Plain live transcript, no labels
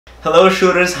Hello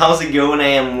shooters, how's it going? I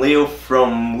am Leo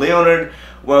from Leonerd.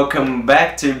 Welcome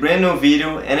back to a brand new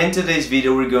video, and in today's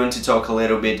video we're going to talk a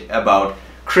little bit about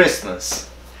Christmas.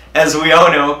 As we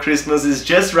all know, Christmas is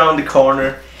just around the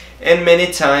corner and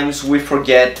many times we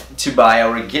forget to buy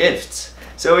our gifts.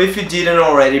 So if you didn't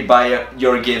already buy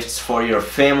your gifts for your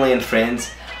family and friends,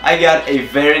 I got a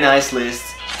very nice list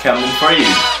coming for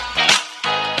you.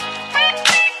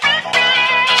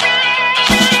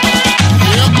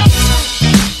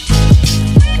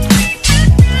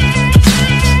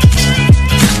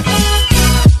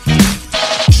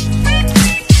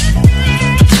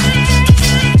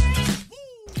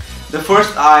 The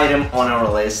first item on our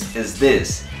list is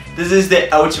this. This is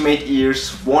the Ultimate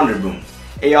Ears Wonderboom,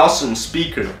 a awesome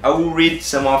speaker. I will read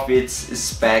some of its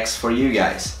specs for you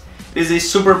guys. It is a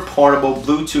super portable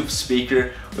Bluetooth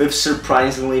speaker with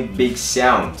surprisingly big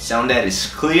sound that is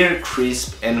clear,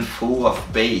 crisp and full of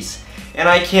bass. And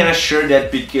I can assure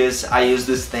that because I use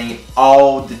this thing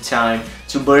all the time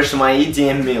to burst my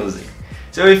EDM music.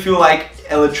 So if you like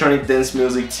electronic dance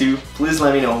music too, please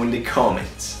let me know in the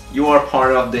comments. You are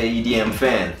part of the EDM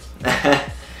fan.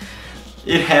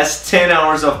 It has 10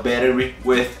 hours of battery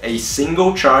with a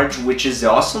single charge, which is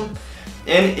awesome,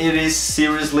 and it is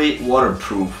seriously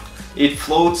waterproof. It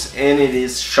floats and it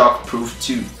is shockproof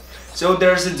too. So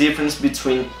there's a difference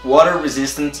between water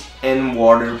resistant and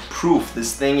waterproof.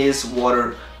 This thing is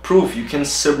waterproof. You can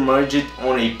submerge it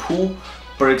on a pool,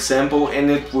 for example,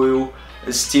 and it will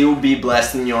still be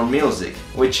blasting your music,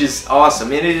 which is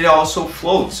awesome. And it also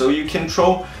floats, so you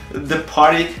control the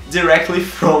party directly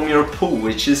from your pool,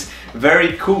 which is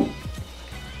very cool.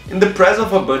 In the press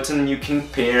of a button you can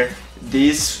pair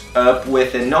this up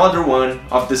with another one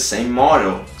of the same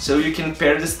model, so you can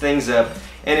pair these things up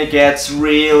and it gets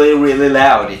really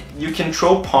loud. You can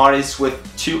throw parties with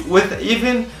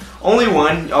even only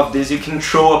one of these. You can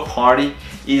throw a party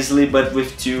easily, but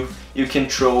with two you can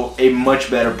throw a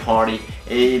much better party,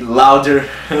 a louder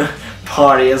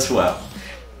party as well.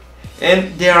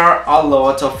 And there are a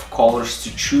lot of colors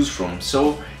to choose from,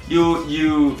 so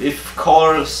if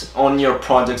colors on your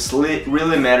products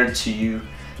really matter to you,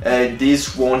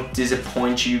 this won't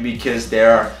disappoint you because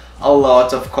there are a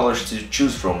lot of colors to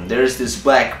choose from. There's this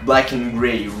black and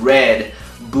gray, red,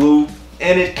 blue,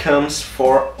 and it comes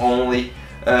for only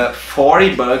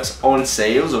 40 bucks on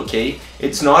sales. Okay,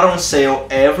 it's not on sale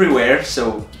everywhere,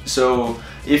 so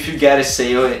if you get a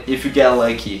sale, if you get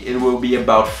lucky, it will be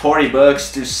about 40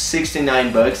 bucks to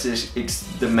 69 bucks. It's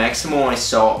the maximum I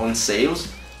saw on sales.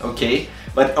 Okay,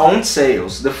 but on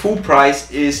sales the full price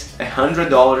is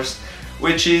 $100,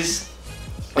 which is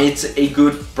it's a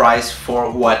good price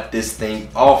for what this thing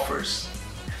offers.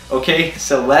 Okay,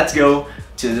 so let's go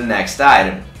to the next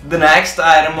item. The next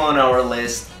item on our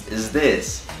list is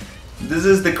this. This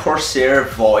is the Corsair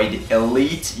Void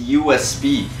Elite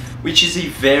USB, which is a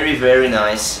very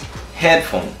nice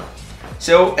headphone.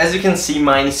 So as you can see,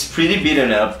 mine is pretty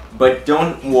beaten up, but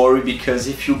don't worry, because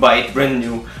if you buy it brand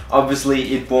new,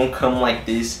 obviously it won't come like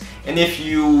this. And if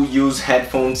you use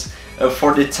headphones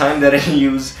for the time that I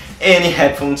use, any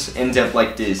headphones end up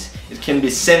like this. It can be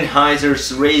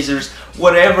Sennheisers, Razors,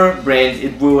 whatever brand,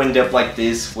 it will end up like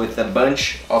this with a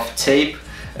bunch of tape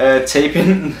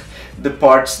taping the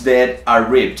parts that are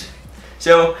ripped.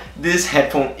 So this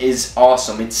headphone is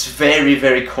awesome. It's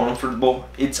very comfortable.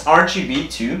 It's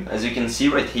RGB too, as you can see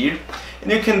right here,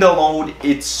 and you can download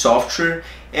its software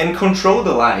and control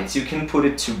the lights. You can put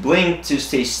it to blink, to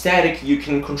stay static. You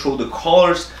can control the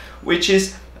colors, which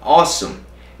is awesome.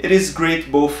 It is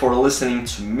great both for listening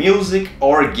to music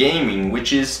or gaming,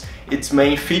 which is its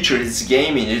main feature. It's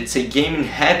gaming. It's a gaming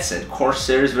headset.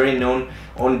 Corsair is very known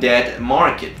on that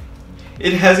market.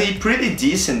 It has a pretty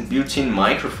decent built-in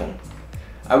microphone.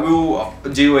 I will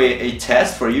do a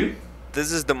test for you.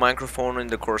 This is the microphone in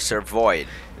the Corsair Void.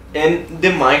 And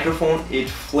the microphone, it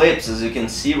flips, as you can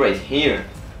see right here.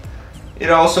 It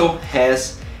also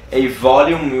has a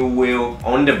volume wheel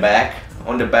on the back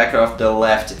of the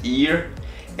left ear,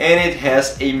 and it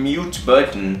has a mute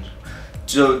button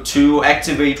to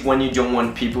activate when you don't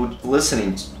want people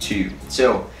listening to.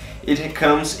 So it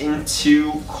comes in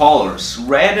two colors,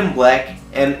 red and black,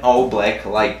 and all black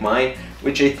like mine,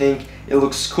 which I think it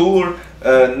looks cooler.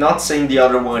 Not saying the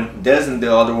other one doesn't.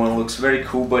 The other one looks very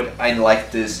cool, but I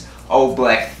like this all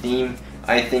black theme.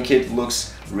 I think it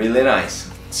looks really nice.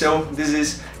 So this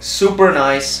is super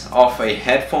nice of a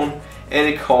headphone, and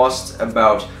it costs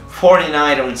about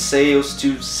 $49 on sales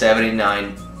to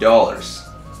 $79.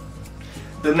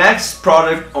 The next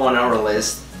product on our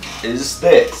list is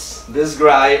this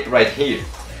guy right here.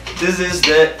 This is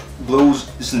the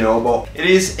Snowball. It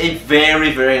is a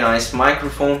very nice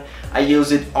microphone. I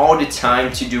use it all the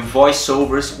time to do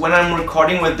voiceovers. When I'm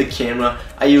recording with the camera,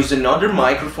 I use another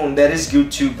microphone that is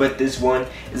good too, but this one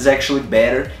is actually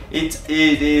better. It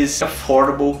is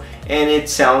affordable and it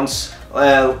sounds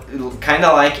kind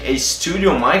of like a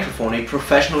studio microphone, a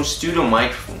professional studio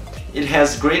microphone. It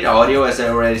has great audio, as I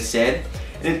already said,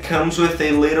 and it comes with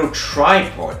a little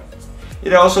tripod.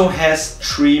 It also has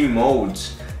 3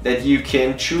 modes that you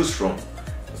can choose from.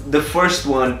 The first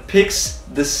one picks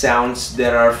the sounds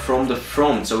that are from the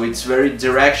front, so it's very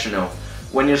directional.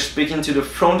 When you're speaking to the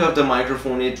front of the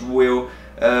microphone, it will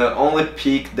only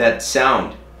pick that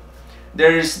sound.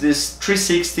 There is this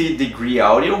 360-degree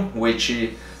audio, which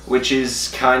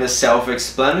is kind of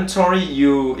self-explanatory.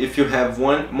 If you have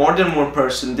more than one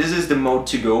person, this is the mode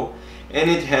to go, and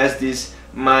it has this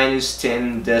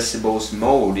 -10 decibels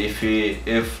mode.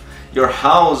 If your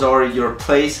house or your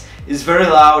place is very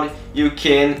loud, you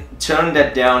can turn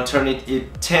that down, turn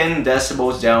it 10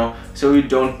 decibels down, so you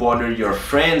don't bother your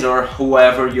friends or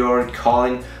whoever you're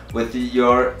calling with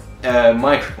your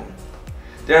microphone.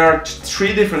 There are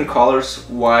 3 different colors: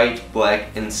 white, black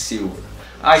and silver.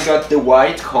 I got the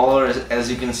white color, as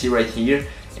you can see right here,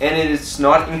 and it is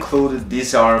not included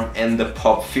disarm and the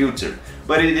pop filter,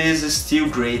 but it is still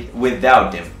great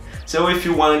without them. So if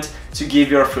you want to give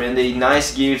your friend a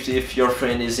nice gift, if your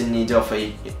friend is in need of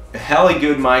a hella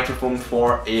good microphone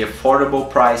for an affordable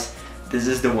price, this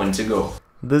is the one to go.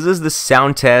 This is the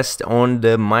sound test on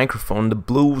the microphone, the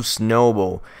Blue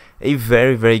Snowball. A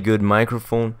very good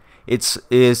microphone.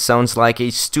 It sounds like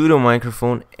a studio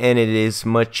microphone, and it is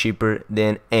much cheaper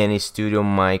than any studio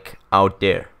mic out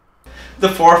there. The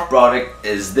fourth product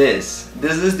is this.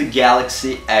 This is the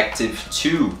Galaxy Active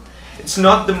 2. It's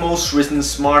not the most recent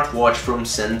smartwatch from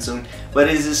Samsung, but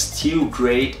it is still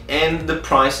great, and the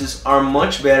prices are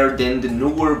much better than the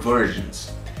newer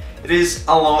versions.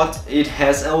 It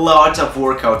has a lot of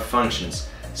workout functions,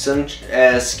 such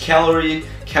as calorie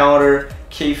counter,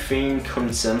 caffeine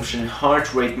consumption,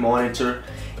 heart rate monitor,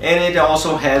 and it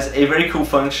also has a very cool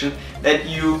function that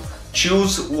you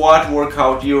choose what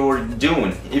workout you're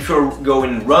doing. If you're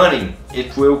going running,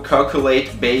 it will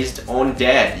calculate based on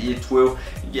that. It will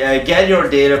get your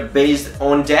data based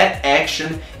on that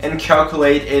action and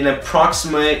calculate an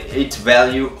approximate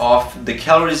value of the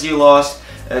calories you lost,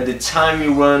 the time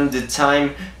you run, the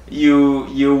time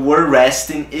you were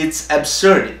resting. It's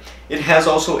absurd. It has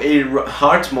also a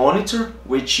heart monitor,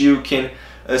 which you can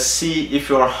see if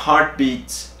your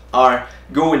heartbeats are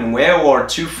going well or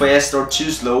too fast or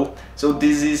too slow. So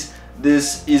this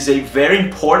is a very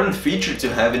important feature to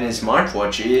have in a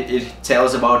smartwatch. It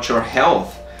tells about your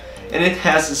health. And it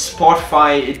has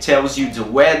Spotify, it tells you the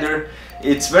weather.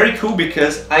 It's very cool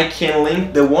because I can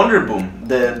link the Wonderboom,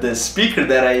 the speaker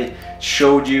that I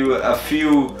showed you a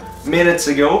few minutes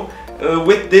ago,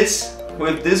 with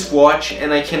this watch,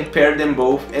 and I can pair them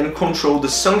both and control the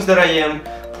songs that I am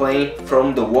playing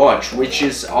from the watch, which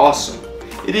is awesome.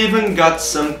 It even got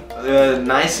some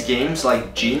nice games like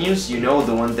Genius, you know,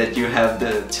 the one that you have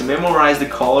to memorize the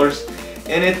colors,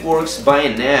 and it works by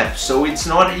an app, so it's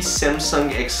not a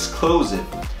Samsung exclusive.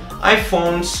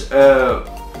 iPhones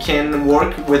can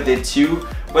work with it too,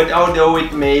 but although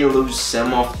it may lose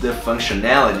some of the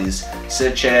functionalities,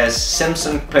 such as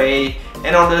Samsung Pay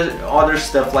and other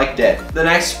stuff like that. The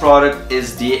next product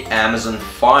is the Amazon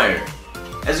Fire.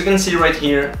 As you can see right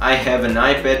here, I have an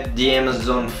iPad. The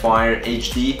Amazon Fire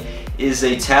HD is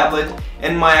a tablet,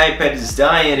 and my iPad is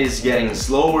dying, it is getting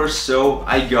slower, so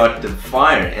I got the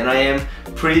Fire, and I am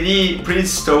pretty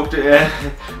stoked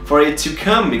for it to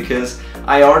come, because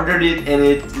I ordered it and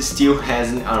it still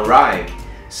hasn't arrived.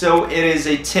 So it is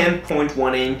a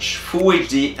 10.1-inch Full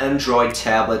HD Android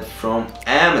tablet from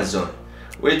Amazon,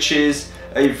 which is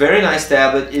a very nice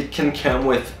tablet. It can come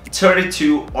with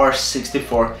 32 or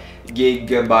 64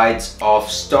 gigabytes of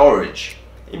storage,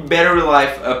 a battery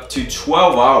life up to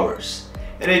 12 hours,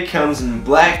 and it comes in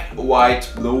black,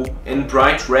 white, blue and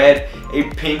bright red, a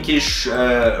pinkish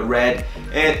red,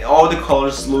 and all the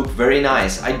colors look very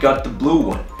nice. I got the blue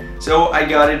one, so I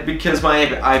got it because my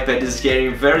iPad is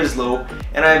getting very slow,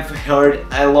 and I've heard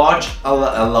a lot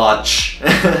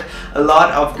a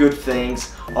lot of good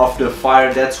things of the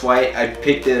Fire. That's why I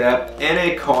picked it up, and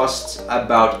it costs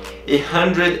about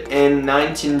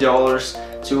 $119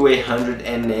 to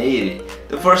 $180.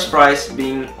 The first price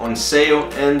being on sale,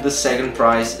 and the second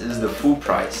price is the full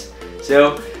price.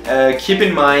 So keep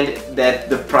in mind that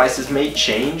the prices may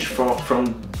change from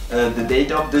the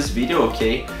date of this video,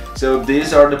 okay? So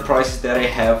these are the prices that I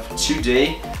have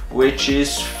today, which is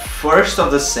 1st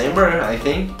of December, I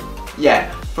think.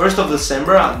 Yeah, 1st of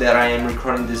December that I am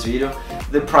recording this video.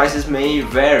 The prices may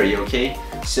vary, okay?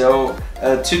 So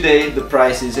today the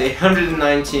price is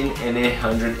 119 and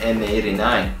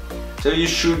 189. So you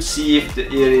should see if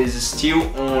it is still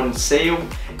on sale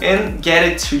and get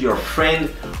it to your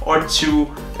friend or to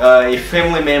a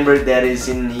family member that is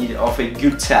in need of a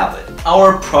good tablet.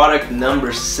 Our product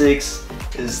number 6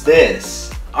 is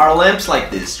this. Are lamps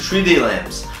like this, 3D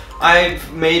lamps.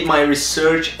 I've made my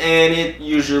research and it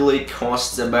usually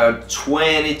costs about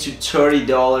 $20 to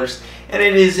 $30, and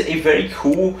it is a very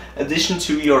cool addition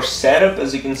to your setup.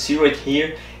 As you can see right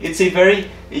here, it's a very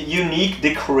unique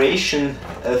decoration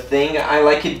thing. I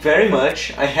like it very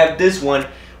much. I have this one,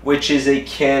 which is a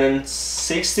Canon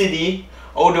 60D.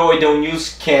 Although I don't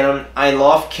use Canon, I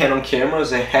love Canon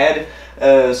cameras. I had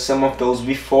some of those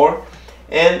before.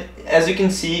 And as you can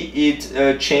see,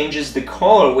 it changes the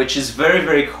color, which is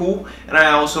very cool. And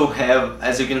I also have,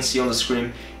 as you can see on the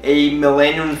screen, a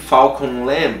Millennium Falcon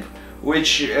lamp,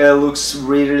 which looks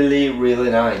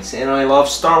really nice. And I love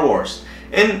Star Wars.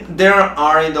 And there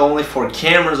aren't only for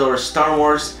cameras or Star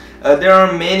Wars. There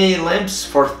are many lamps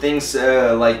for things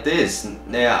like this.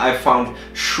 I found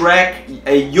Shrek,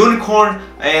 a unicorn,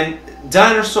 and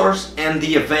dinosaurs, and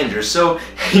the Avengers. So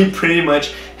you pretty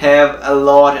much have a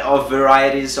lot of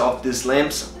varieties of these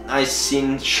lamps. I've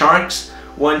seen sharks,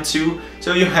 one too.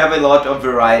 So you have a lot of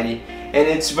variety, and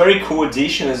it's very cool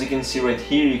addition. As you can see right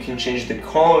here, you can change the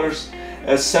colors.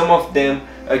 Some of them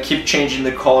keep changing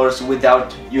the colors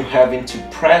without you having to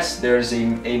press. There's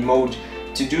a mode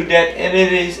to do that, and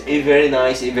it is a very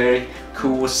nice, a very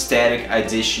cool aesthetic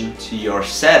addition to your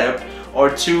setup or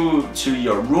to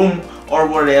your room or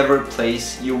whatever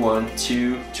place you want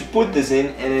to put this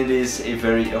in, and it is a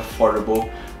very affordable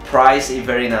price, a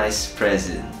very nice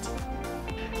present.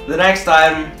 The next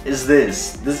item is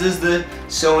this. This is the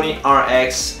Sony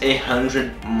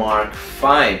RX800 Mark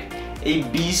V, a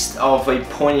beast of a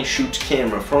point and shoot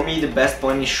camera. For me, the best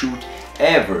point and shoot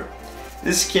ever.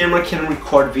 This camera can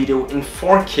record video in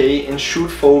 4K and shoot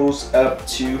photos up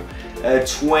to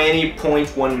 20.1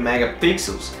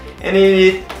 megapixels. And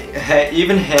it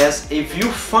even has a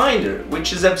viewfinder,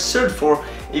 which is absurd for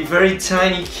a very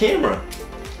tiny camera.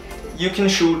 You can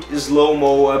shoot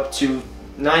slow-mo up to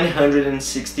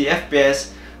 960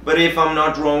 FPS, but if I'm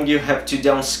not wrong, you have to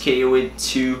downscale it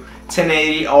to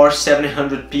 1080 or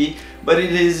 700p, but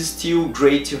it is still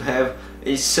great to have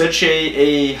such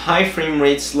a high frame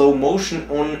rate slow motion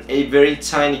on a very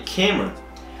tiny camera.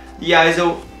 The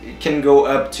ISO can go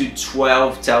up to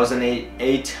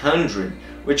 12,800,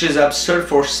 which is absurd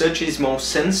for such a small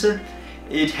sensor.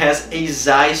 It has a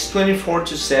Zeiss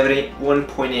 24-70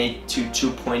 1.8 to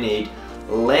 2.8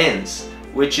 lens,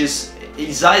 which is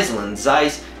a Zeiss lens.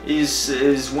 Zeiss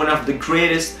is one of the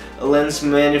greatest lens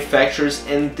manufacturers,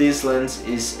 and this lens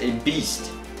is a beast.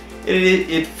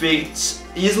 It fits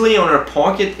easily on our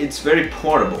pocket. It's very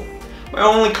portable. My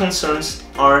only concerns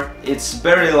are its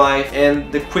battery life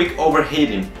and the quick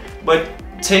overheating, but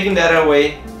taking that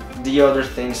away, the other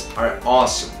things are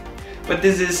awesome. But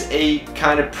this is a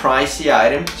kind of pricey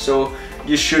item, so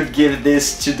you should give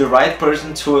this to the right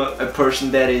person, to a person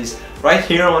that is right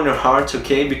here on your heart,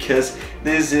 okay? Because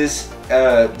this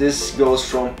goes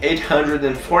from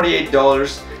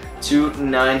 $848 to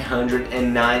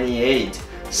 $998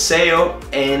 sale,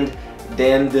 and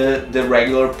then the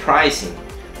regular pricing.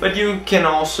 But you can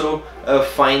also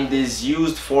find this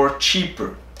used for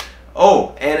cheaper.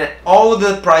 Oh, and all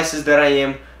the prices that I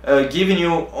am giving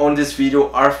you on this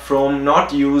video are from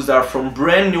not used, are from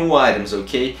brand new items,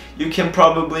 okay? You can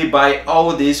probably buy all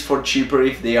of these for cheaper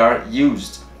if they are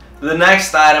used. The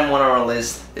next item on our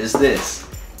list is this.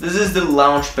 This is the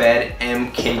Launchpad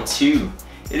MK2.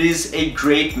 It is a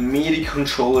great MIDI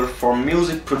controller for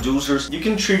music producers. You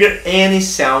can trigger any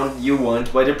sound you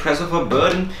want by the press of a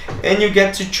button, and you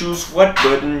get to choose what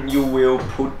button you will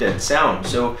put that sound.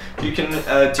 So you can do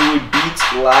a beat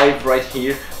live right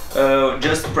here,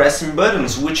 just pressing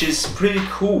buttons, which is pretty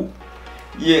cool.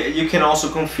 Yeah, you can also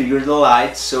configure the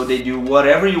lights so they do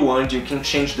whatever you want. You can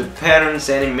change the patterns,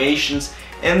 animations,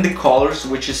 and the colors,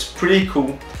 which is pretty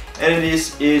cool. And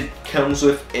it comes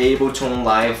with Ableton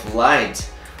Live Lite,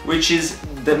 which is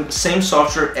the same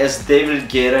software as David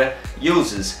Guetta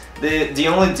uses. The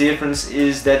only difference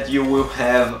is that you will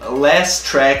have less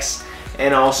tracks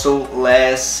and also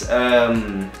less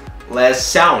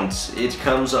sounds. It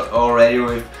comes already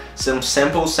with some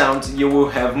sample sounds. You will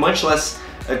have much less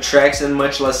tracks and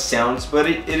much less sounds, but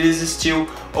it is still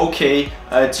okay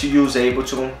to use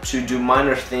Ableton to do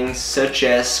minor things such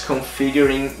as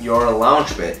configuring your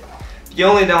Launchpad. The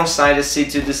only downside I see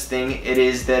to this thing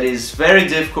is that it's very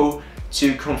difficult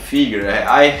to configure.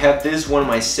 I have this one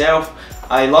myself.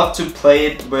 I love to play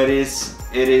it, but it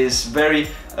is very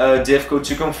difficult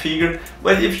to configure,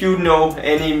 but if you know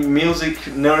any music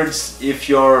nerds, if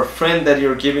your friend that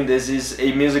you're giving this is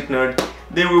a music nerd,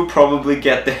 they will probably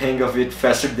get the hang of it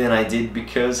faster than I did,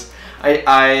 because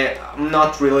I'm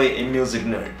not really a music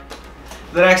nerd.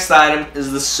 The next item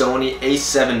is the Sony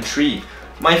a7 III,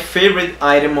 my favorite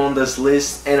item on this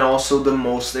list and also the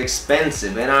most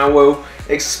expensive, and I will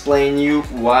explain you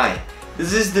why.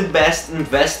 This is the best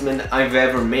investment I've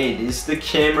ever made. It's the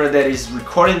camera that is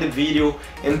recording the video,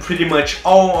 and pretty much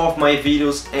all of my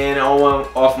videos and all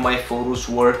of my photos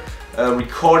were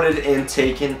recorded and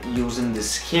taken using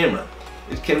this camera.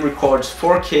 It can record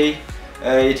 4K,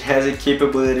 it has a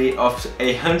capability of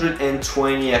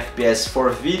 120 FPS for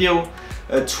video,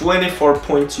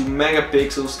 24.2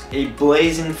 megapixels, a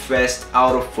blazing fast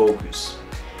autofocus,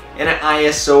 and an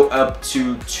ISO up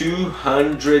to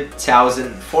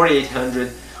 200,000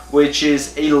 4800, which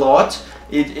is a lot.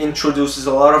 It introduces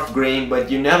a lot of grain, but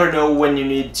you never know when you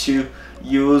need to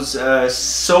use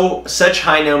such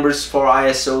high numbers for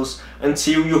ISOs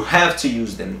until you have to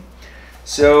use them.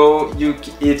 So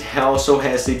it also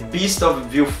has a beast of a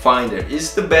viewfinder.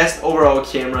 It's the best overall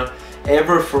camera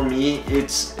ever for me.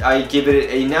 I give it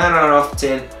a 9 out of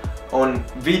 10 on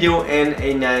video and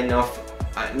a 9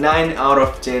 out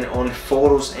of 10 on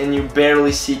photos, and you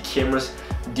barely see cameras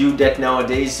do that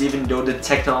nowadays, even though the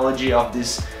technology of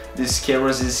these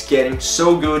cameras is getting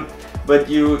so good, but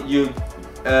it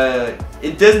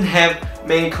doesn't have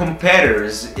many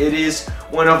competitors. It is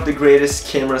one of the greatest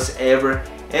cameras ever.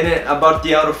 And about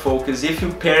the autofocus, if you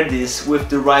pair this with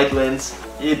the right lens,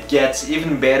 it gets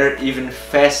even better, even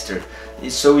faster.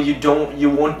 So you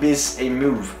won't miss a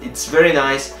move. It's very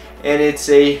nice, and it's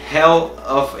a hell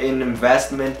of an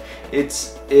investment.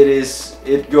 It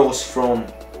goes from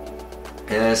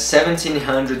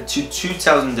 $1,700 to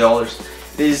 $2,000.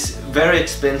 It is very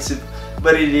expensive,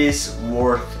 but it is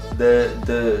worth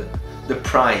the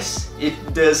price. It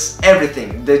does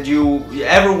everything that you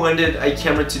ever wanted a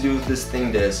camera to do. This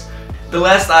thing does. The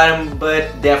last item,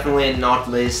 but definitely not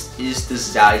least, is the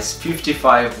Zeiss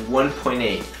 55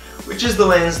 1.8, which is the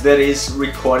lens that is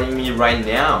recording me right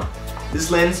now. This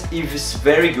lens is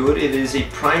very good. It is a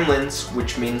prime lens,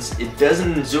 which means it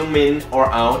doesn't zoom in or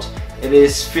out. It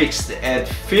is fixed at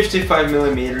 55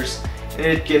 millimeters, and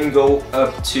it can go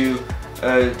up to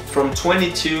from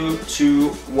 22 to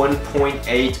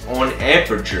 1.8 on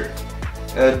aperture.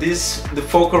 The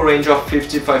focal range of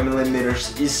 55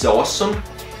 millimeters is awesome.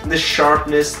 The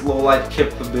sharpness, low light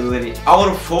capability,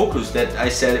 autofocus that I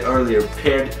said earlier,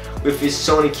 paired with this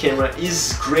Sony camera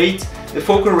is great. The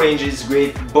focal range is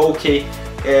great, bokeh,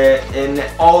 and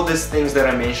all these things that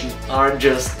I mentioned are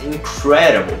just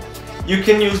incredible. You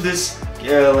can use this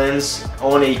lens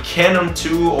on a Canon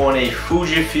 2, on a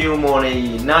Fujifilm, on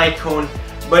a Nikon,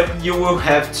 but you will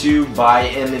have to buy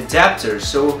an adapter.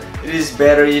 So it is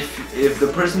better if the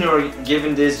person you're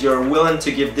giving this, you're willing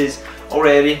to give this,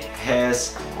 already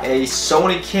has a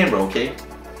Sony camera, okay?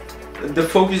 The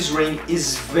focus ring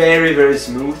is very, very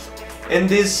smooth, and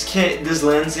this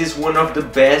lens is one of the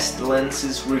best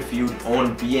lenses reviewed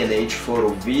on B&H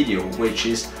Photo Video, which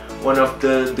is one of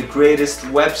the greatest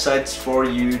websites for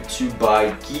you to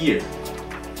buy gear.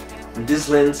 This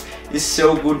lens is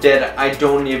so good that I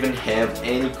don't even have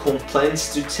any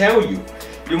complaints to tell you.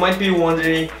 You might be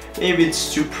wondering, maybe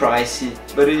it's too pricey,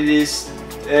 but it is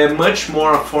much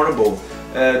more affordable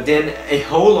than a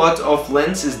whole lot of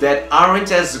lenses that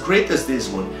aren't as great as this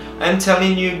one. I'm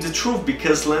telling you the truth,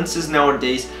 because lenses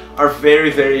nowadays are very,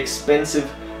 very expensive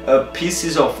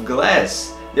pieces of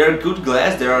glass. They are good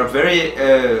glass, they are very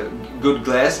good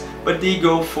glass, but they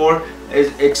go for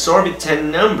exorbitant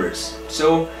numbers.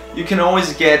 So you can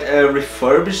always get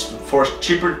refurbished for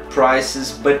cheaper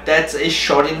prices, but that's a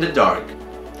shot in the dark.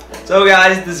 So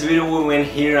guys, this video will end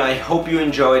here. I hope you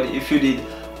enjoyed. If you did,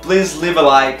 please leave a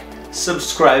like,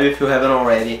 subscribe if you haven't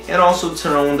already, and also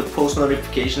turn on the post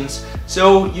notifications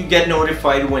so you get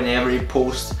notified whenever you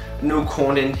post new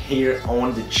content here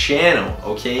on the channel,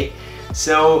 okay?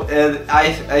 So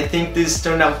I think this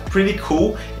turned out pretty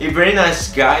cool. A very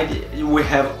nice guide. We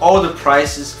have all the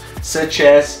prices, such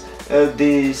as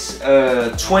this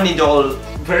 $20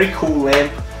 very cool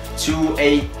lamp to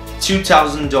a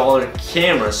 $2,000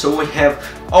 camera. So we have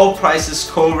all prices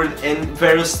covered, and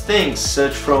various things,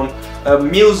 such from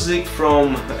music,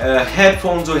 from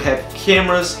headphones, we have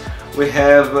cameras, we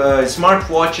have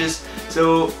smartwatches.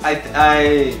 So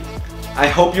I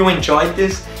hope you enjoyed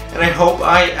this, and I hope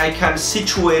I kind of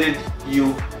situated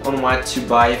you on what to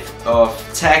buy of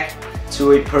tech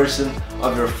to a person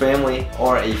of your family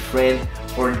or a friend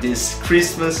for this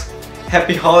Christmas.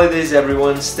 Happy holidays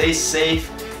everyone, stay safe,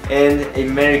 and a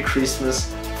Merry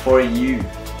Christmas for you.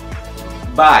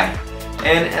 Bye!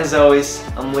 And as always,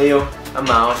 I'm Leo, I'm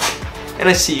out, and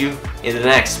I see you in the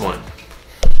next one.